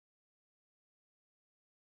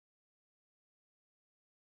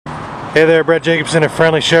Hey there, Brett Jacobson at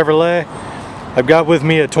Friendly Chevrolet. I've got with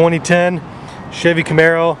me a 2010 Chevy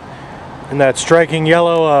Camaro in that striking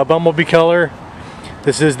yellow bumblebee color.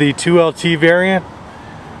 This is the 2LT variant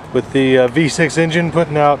with the V6 engine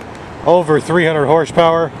putting out over 300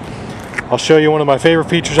 horsepower. I'll show you one of my favorite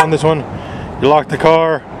features on this one. You lock the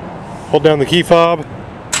car, hold down the key fob,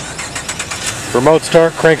 remote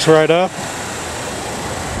start cranks right up.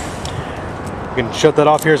 You can shut that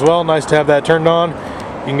off here as well. Nice to have that turned on.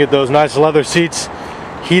 You can get those nice leather seats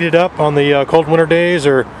heated up on the cold winter days,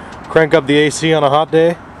 or crank up the AC on a hot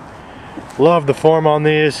day. Love the form on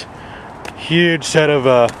these. Huge set of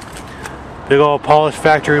big old polished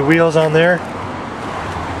factory wheels on there.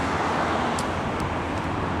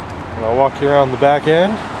 And I'll walk you around the back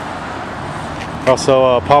end.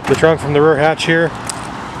 Also pop the trunk from the rear hatch here.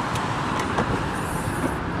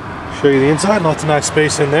 Show you the inside. Lots of nice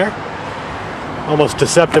space in there. Almost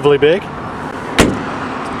deceptively big.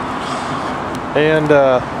 And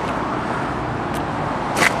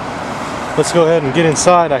let's go ahead and get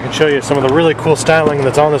inside. I can show you some of the really cool styling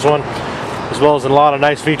that's on this one, as well as a lot of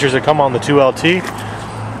nice features that come on the 2LT. You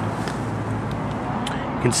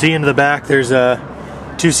can see into the back there's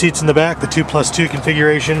two seats in the back, the 2+2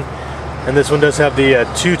 configuration, and this one does have the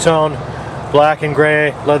two-tone black and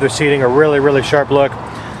gray leather seating, a really sharp look.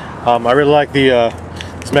 I really like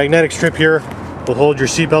this magnetic strip here will hold your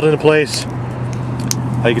seatbelt into place.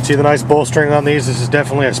 You can see the nice bolstering on these. This is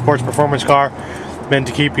definitely a sports performance car, meant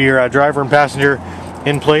to keep your driver and passenger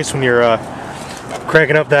in place when you're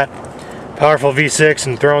cranking up that powerful V6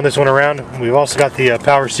 and throwing this one around. We've also got the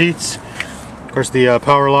power seats, of course the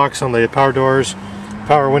power locks on the power doors,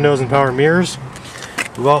 power windows, and power mirrors.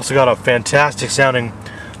 We've also got a fantastic sounding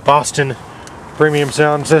Boston premium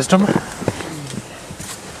sound system.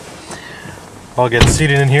 I'll get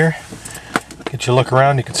seated in here, get you a look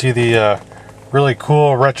around. You can see the really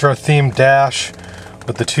cool retro themed dash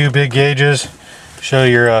with the two big gauges, show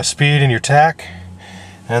your speed and your tach.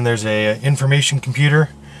 And there's a information computer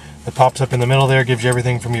that pops up in the middle there, gives you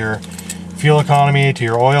everything from your fuel economy to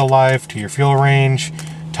your oil life to your fuel range,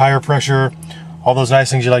 tire pressure. All those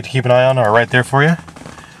nice things you like to keep an eye on are right there for you.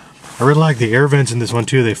 I really like the air vents in this one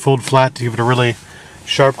too. They fold flat to give it a really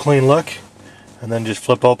sharp, clean look, and then just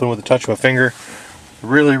flip open with the touch of a finger.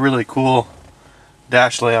 Really cool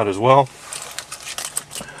dash layout as well.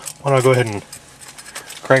 Why don't I go ahead and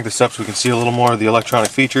crank this up so we can see a little more of the electronic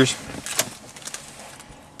features.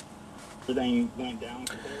 The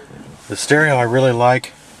stereo I really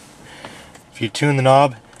like. If you tune the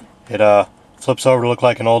knob, it flips over to look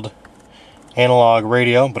like an old analog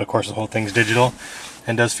radio, but of course the whole thing's digital,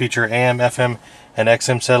 and does feature AM, FM, and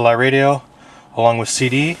XM satellite radio, along with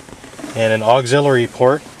CD and an auxiliary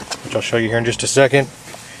port, which I'll show you here in just a second.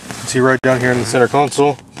 You can see right down here in the center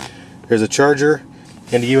console, there's a charger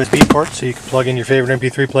and a USB port, so you can plug in your favorite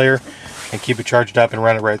MP3 player and keep it charged up and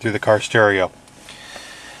run it right through the car stereo.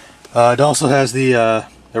 It also has the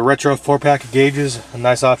retro 4-pack of gauges, a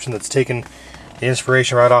nice option that's taken the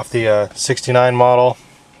inspiration right off the 69 model.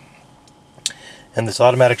 And this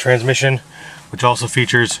automatic transmission, which also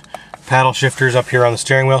features paddle shifters up here on the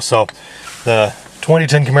steering wheel. So the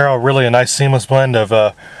 2010 Camaro, really a nice seamless blend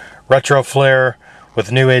of retro flair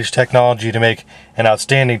with new age technology to make an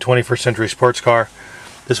outstanding 21st century sports car.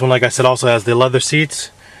 This one, like I said, also has the leather seats.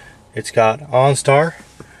 It's got OnStar,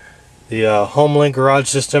 the HomeLink garage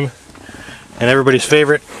system, and everybody's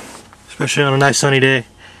favorite, especially on a nice sunny day,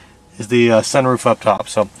 is the sunroof up top.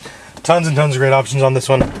 So tons and tons of great options on this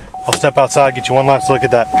one. I'll step outside, get you one last look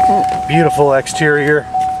at that beautiful exterior.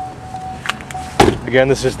 Again,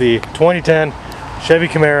 this is the 2010 Chevy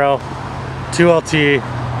Camaro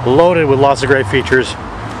 2LT, loaded with lots of great features.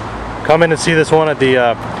 Come in and see this one at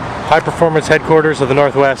the high performance headquarters of the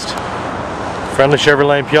Northwest, Friendly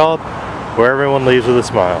Chevrolet in Puyallup, where everyone leaves with a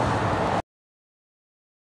smile.